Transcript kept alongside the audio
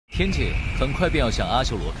天界很快便要向阿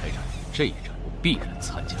修罗开战，这一战必然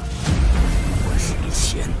参加。不管是以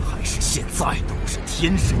前还是现在，都是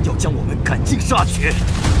天神要将我们赶尽杀绝。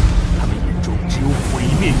他们眼中只有毁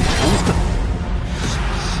灭与仇恨。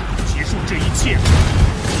结束这一切，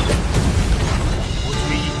我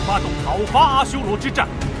决意发动讨伐阿修罗之战，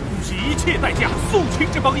不惜一切代价肃清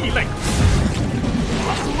这帮异类。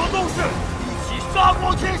阿修罗宗室，一起杀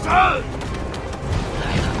光天神！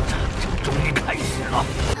战争终于开始了。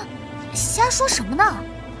瞎说什么呢？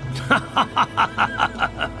哈哈哈哈哈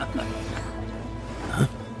哈！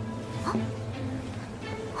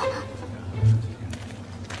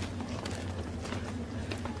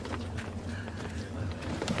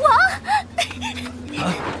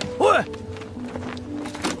喂！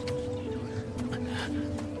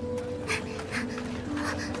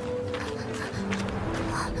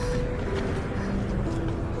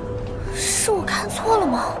是我看错了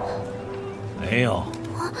吗？没有。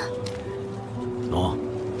喏。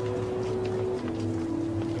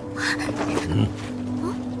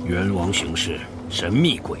冤王行事神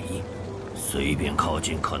秘诡异，随便靠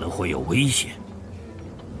近可能会有危险。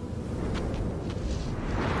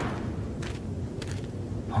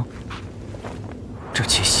这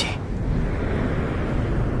气息，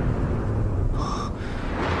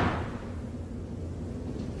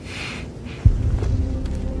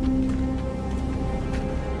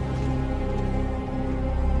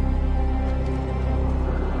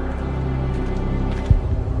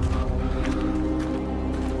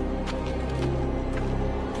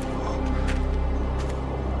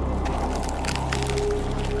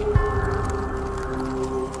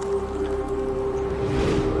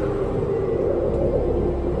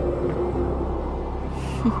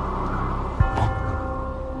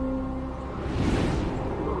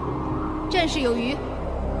战事有余。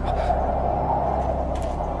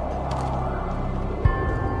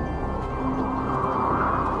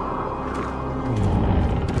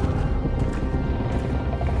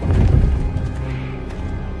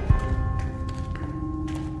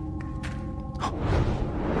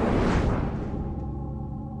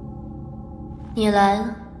你来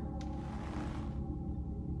了。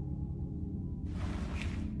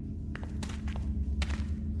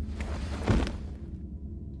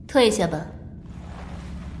退下吧。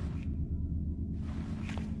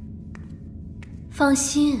放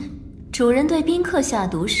心，主人对宾客下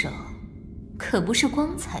毒手，可不是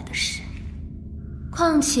光彩的事。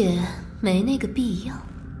况且没那个必要。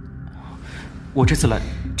我这次来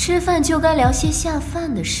吃饭就该聊些下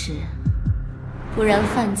饭的事，不然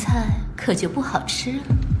饭菜可就不好吃了。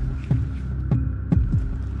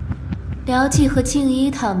辽记和静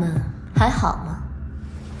一他们还好吗？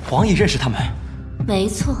王爷认识他们？没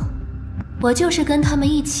错，我就是跟他们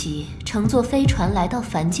一起乘坐飞船来到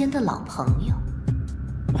凡间的老朋友。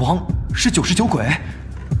王是99鬼？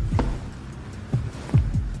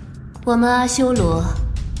我们阿修罗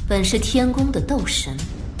本是天宫的斗神，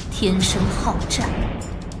天生好战。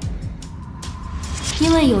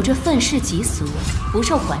因为有着愤世嫉俗、不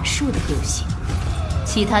受管束的个性，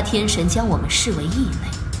其他天神将我们视为异类，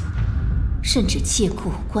甚至借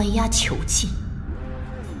故关押囚禁。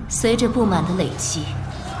随着不满的累积，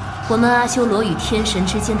我们阿修罗与天神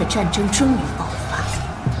之间的战争终于爆发。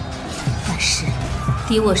但是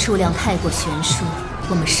敌我数量太过悬殊，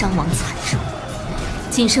我们伤亡惨重，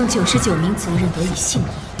仅剩99名族人得以幸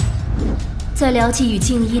免。在辽记与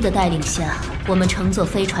静一的带领下，我们乘坐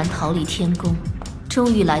飞船逃离天宫，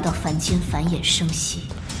终于来到凡间繁衍生息。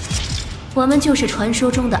我们就是传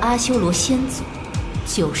说中的阿修罗先祖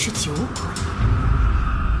99鬼。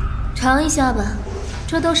尝一下吧，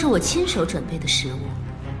这都是我亲手准备的食物，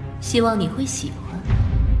希望你会喜欢。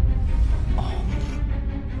哦，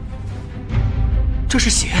这是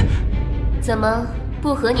血。怎么，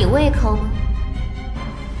不合你胃口吗？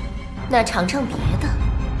那尝尝别的，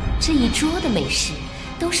这一桌的美食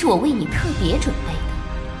都是我为你特别准备的。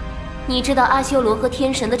你知道阿修罗和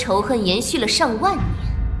天神的仇恨延续了上万年，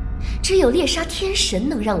只有猎杀天神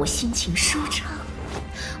能让我心情舒畅。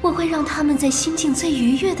我会让他们在心境最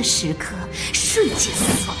愉悦的时刻瞬间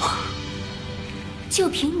死亡，就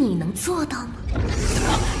凭你能做到吗？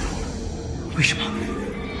为什么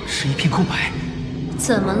是一片空白？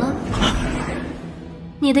怎么了？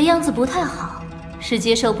你的样子不太好，是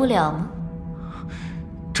接受不了吗？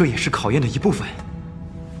这也是考验的一部分。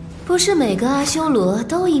不是每个阿修罗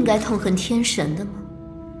都应该痛恨天神的吗？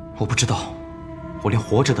我不知道，我连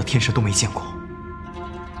活着的天神都没见过。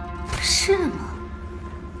是吗？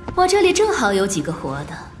我这里正好有几个活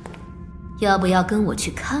的，要不要跟我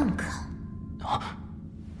去看看？啊！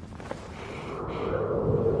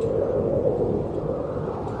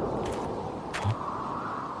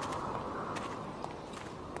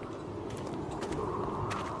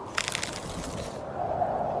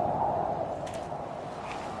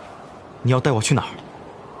你要带我去哪儿？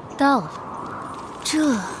到了，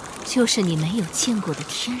这就是你没有见过的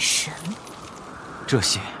天神。这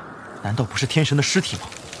些，难道不是天神的尸体吗？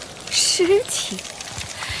尸体？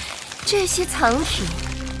这些藏品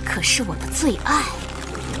可是我的最爱。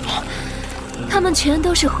他们全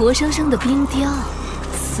都是活生生的冰雕，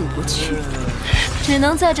死不去，只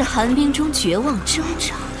能在这寒冰中绝望挣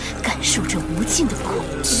扎，感受着无尽的恐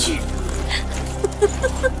惧。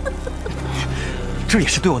这也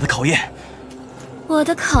是对我的考验。我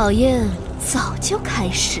的考验早就开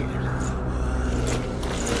始了。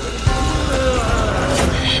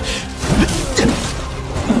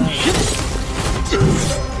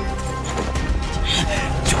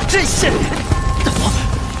就这些！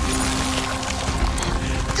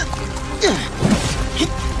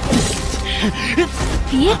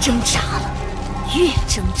别挣扎了，越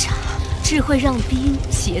挣扎只会让冰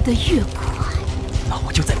结得越快。那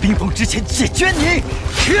我就在冰封之前解决你！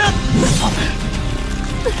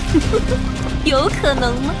有可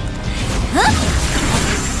能吗？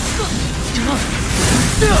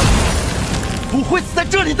不会死在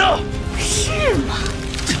这里的。是吗？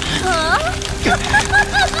啊！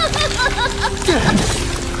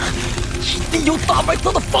一定有大埋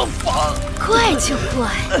藏的方法。怪就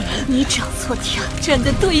怪，你找错挑战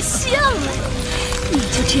的对象了。你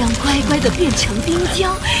就这样乖乖的变成冰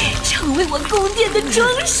雕，成为我宫殿的装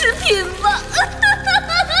饰品吧。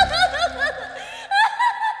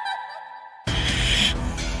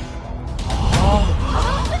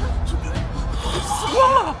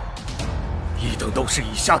一等斗士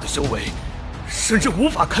以下的修为，甚至无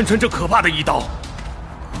法看穿这可怕的一刀。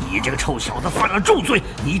你这个臭小子犯了重罪，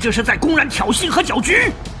你这是在公然挑衅和搅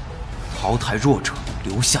局。淘汰弱者，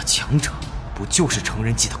留下强者，不就是成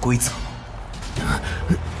人祭的规则吗？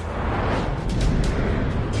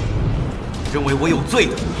认为我有罪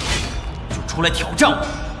的，就出来挑战我，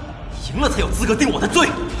赢了才有资格定我的罪。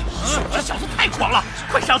这小子太狂了，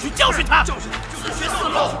快上去教训他！自寻死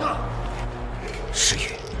路！诗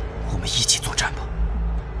雨，我们一起作战吧。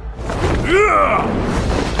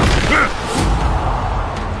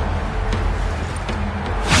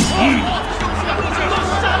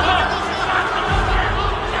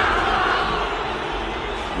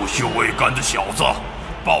无羞未干的小子，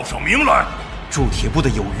报上名来！铸铁部的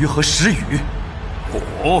有余和石宇。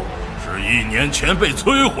哦，是1年前被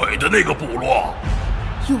摧毁的那个部落。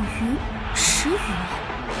有余，石宇。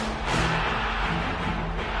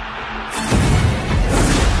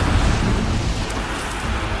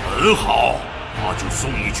很好，那就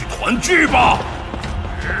送你去团聚吧。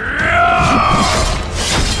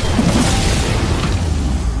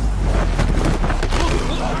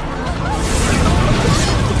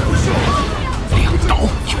2刀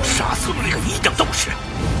就杀死了那个1等斗士。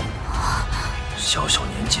小小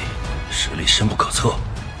年纪，实力深不可测。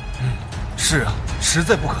是啊，实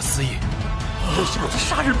在不可思议。这小子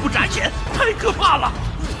杀人不眨眼，太可怕了！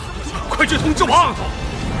快去通知王！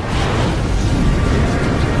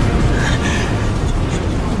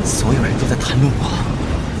所有人都在谈论我，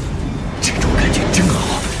这种感觉真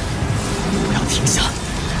好。不要停下，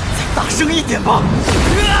再大声一点吧！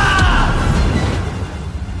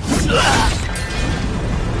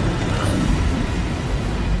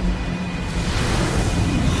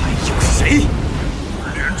还有谁？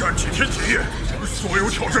连战几天几夜，所有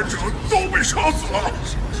挑战者都被杀死了。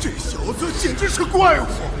这小子简直是怪物！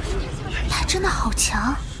他真的好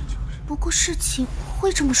强，不过事情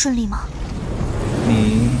会这么顺利吗？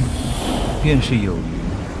你便是有余。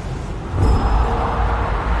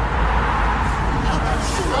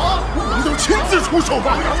我们要亲自出手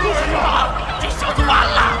吧！这小子完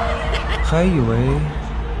了！还以为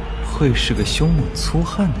会是个凶猛粗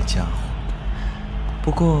悍的家伙，不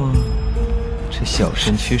过这小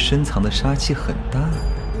身躯深藏的杀气很大。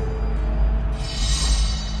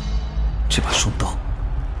这把双刀，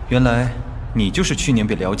原来你就是去年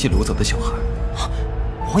被辽记掳走的小孩。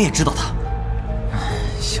我也知道他。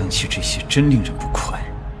想起这些，真令人不快。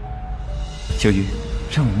有余，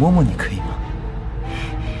让我摸摸你可以吗？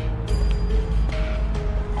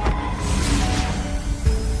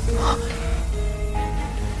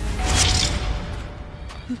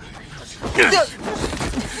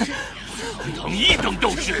堂堂1等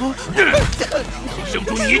斗士，生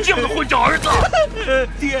出你这样的混账儿子！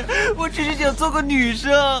爹，我只是想做个女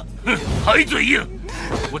生。哼，还嘴硬！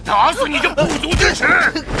我打死你这不足之耻！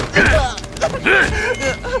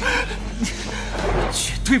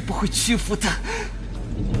绝对不会屈服的。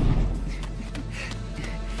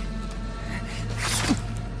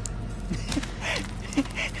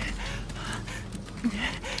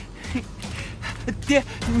爹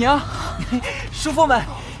娘，叔父们，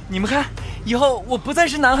你们看，以后我不再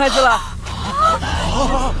是男孩子了。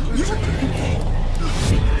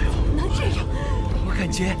能这样？我感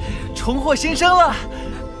觉重获新生了。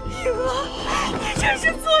影儿，你这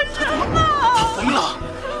是做什么？他疯了！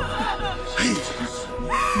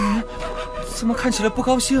怎么看起来不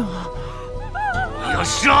高兴啊？我要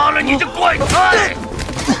杀了你这怪胎！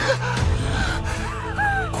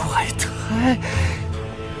怪胎！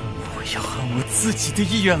我要按我自己的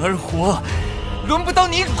意愿而活，轮不到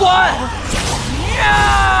你管！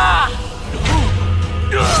呀！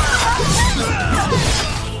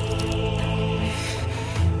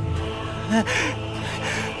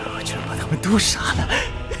我居然把他们都杀了！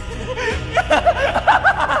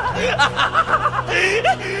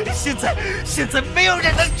现在没有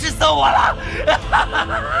人能制造我了！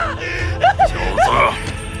小子，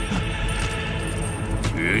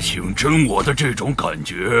觉醒真我的这种感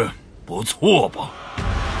觉不错吧？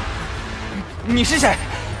你是谁？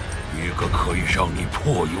一个可以让你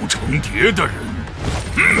破蛹成蝶的人。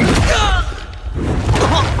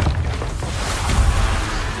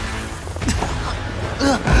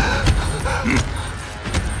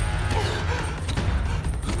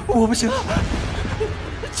我不行，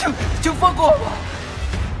就放过我！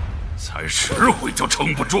才10回就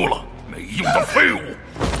撑不住了，没用的废物！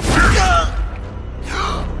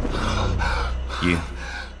鹰，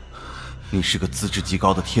你是个资质极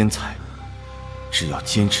高的天才，只要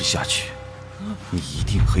坚持下去，你一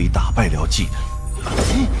定可以打败辽记的。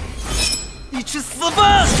你去死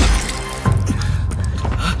吧！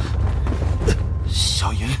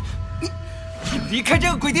小银，你离开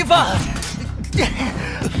这个鬼地方！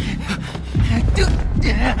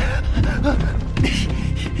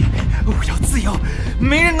我要自由，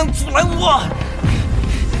没人能阻拦我。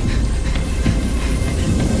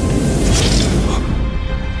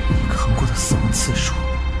扛过的死亡次数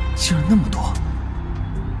竟然那么多。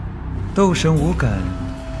斗神五感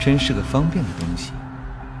真是个方便的东西，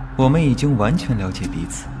我们已经完全了解彼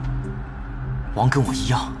此。王跟我一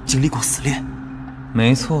样经历过死恋。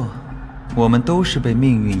没错，我们都是被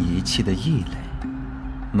命运遗弃的异类，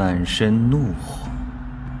满身怒火。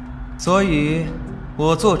所以，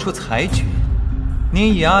我做出裁决：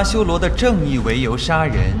你以阿修罗的正义为由杀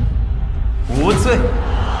人，无罪。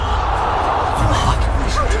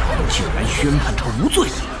竟然宣判他无罪！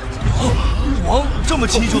王这么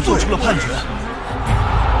轻易就做出了判决？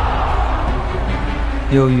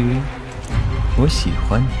由于我喜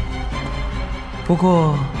欢你，不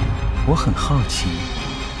过我很好奇，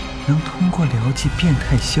能通过疗剂变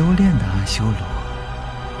态修炼的阿修罗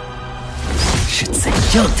是怎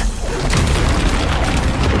样的？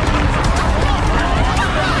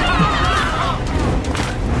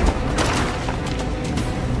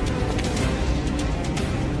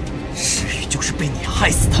世宇就是被你害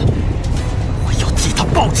死的，我要替他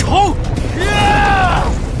报仇！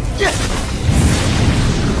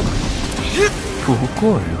不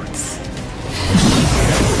过如此。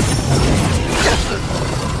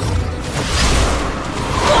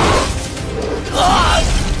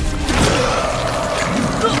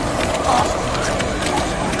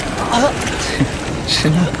是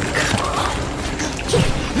那么看吗？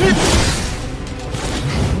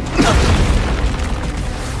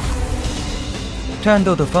战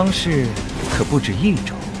斗的方式可不止一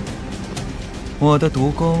种，我的毒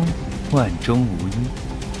功万中无一。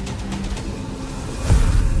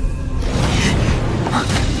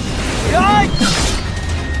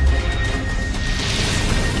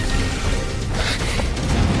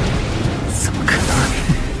怎么可能？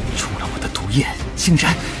中了我的毒液，竟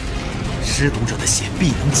然施毒者的血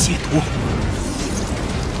必能解毒。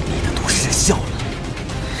你的毒失效了。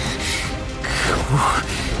可恶，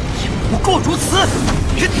也不过如此。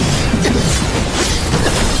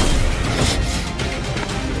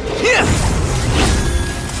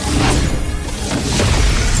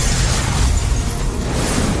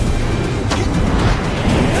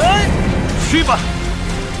去吧！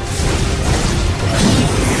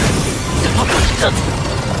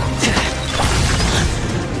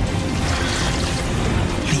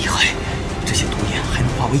厉害，这些毒液还能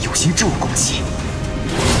化为有形之物攻击。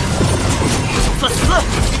就算死，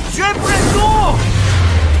绝不认输！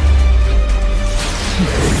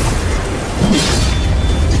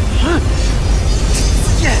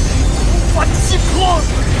紫焰无法击破。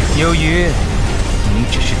由于你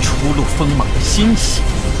只是初露锋芒的新血，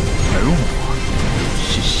而我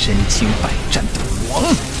是身经百战的王。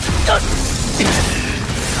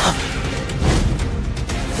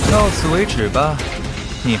到此为止吧，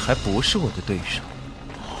你还不是我的对手。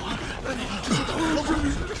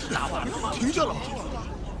停下了！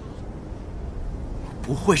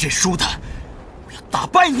不会认输的，我要打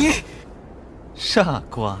败你！傻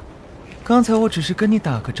瓜，刚才我只是跟你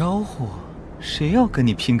打个招呼，谁要跟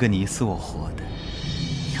你拼个你死我活的？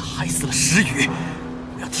你害死了石宇，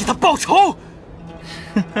我要替他报仇！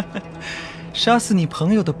杀死你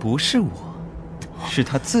朋友的不是我，是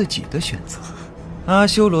他自己的选择。阿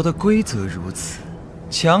修罗的规则如此，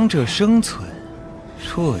强者生存，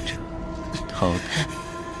弱者淘汰。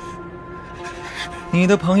你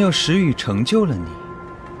的朋友石宇成就了你，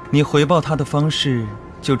你回报他的方式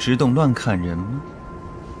就只懂乱砍人吗？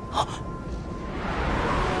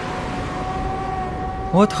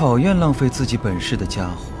我讨厌浪费自己本事的家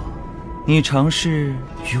伙，你尝试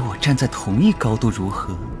与我站在同一高度如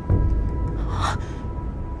何？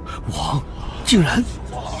王竟然！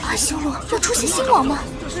阿修罗要出现新王吗？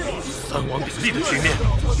三王鼎立的局面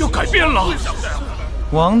要改变了。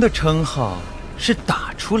王的称号是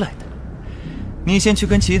打出来的，你先去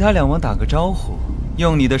跟其他两王打个招呼，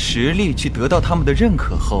用你的实力去得到他们的认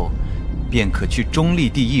可后，便可去中立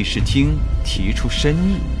地议事厅提出申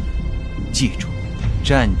议。记住，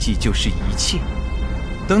战绩就是一切。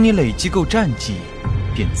等你累积够战绩，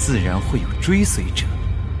便自然会有追随者，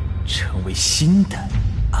成为新的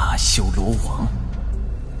阿修罗王。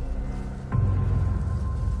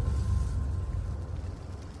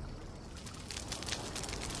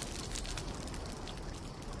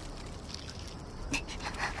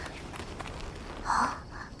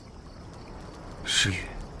石宇，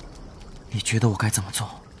你觉得我该怎么做？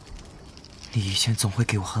你以前总会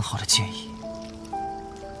给我很好的建议。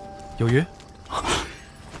有约？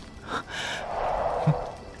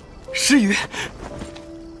石宇，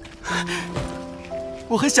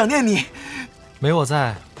我很想念你。没我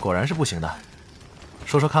在，果然是不行的。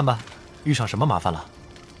说说看吧，遇上什么麻烦了？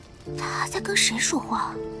他在跟谁说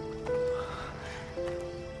话？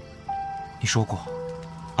你说过，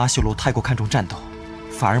阿修罗太过看重战斗，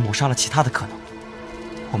反而抹杀了其他的可能。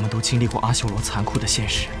我们都经历过阿修罗残酷的现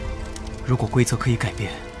实，如果规则可以改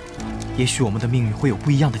变，也许我们的命运会有不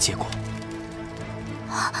一样的结果。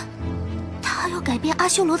他要改变阿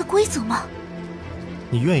修罗的规则吗？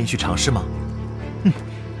你愿意去尝试吗？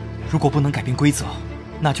如果不能改变规则，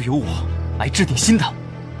那就由我来制定新的。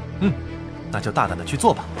那就大胆的去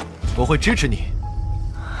做吧，我会支持你。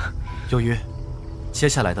由于接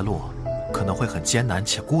下来的路可能会很艰难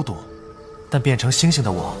且孤独，但变成星星的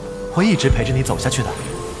我会一直陪着你走下去的。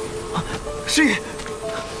石宇，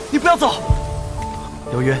你不要走！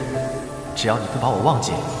由于只要你不把我忘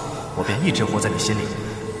记，我便一直活在你心里。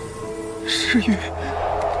石宇，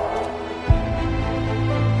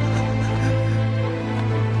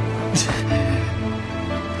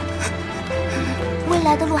未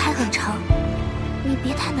来的路还很长，你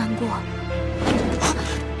别太难过。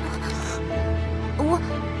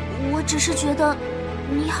我只是觉得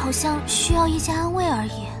你好像需要一些安慰而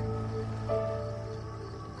已。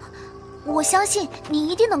我相信你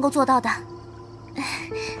一定能够做到的。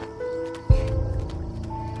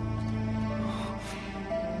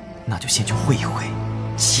那就先去会一会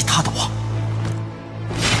其他的王。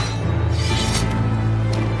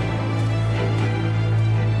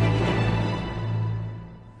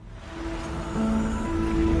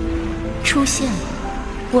出现了，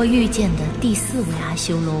我遇见的第4位阿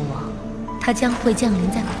修罗王，他将会降临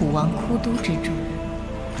在苦王窟都之中。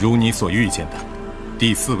如你所预见的，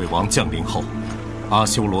第4位王降临后，阿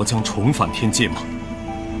修罗将重返天界吗？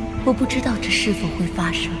我不知道这是否会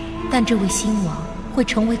发生，但这位新王会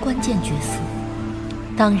成为关键角色。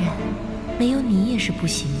当然，没有你也是不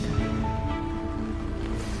行的。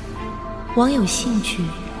王有兴趣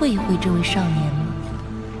会一会这位少年吗？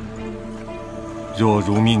若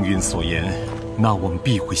如命运所言，那我们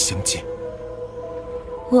必会相见。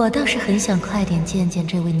我倒是很想快点见见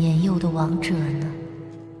这位年幼的王者呢。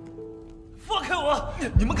放开我！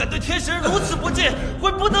你们敢对天神如此不敬，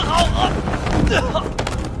会不得好！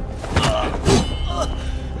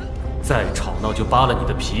再吵闹就扒了你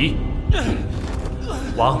的皮！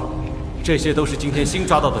王，这些都是今天新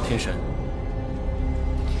抓到的天神。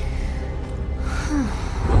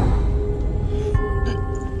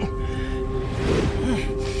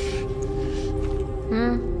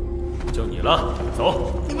就你了，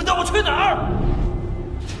走！你们带我去哪儿？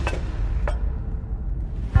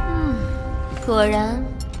果然，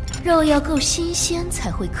肉要够新鲜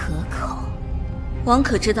才会可口。王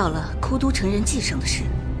可知道了窟都成人继承的事？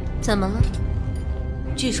怎么了？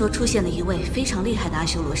据说出现了一位非常厉害的阿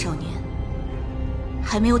修罗少年，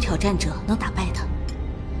还没有挑战者能打败他。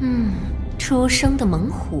出生的猛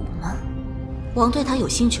虎吗？王对他有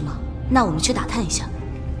兴趣吗？那我们去打探一下。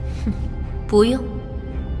不用，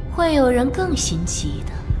会有人更心急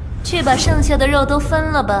的。去把剩下的肉都分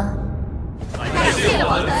了吧。感谢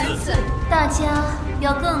王的恩赐。大家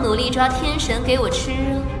要更努力抓天神给我吃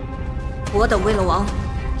哦。我等为了王，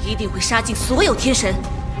一定会杀尽所有天神。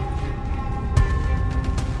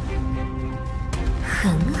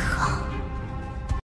很好。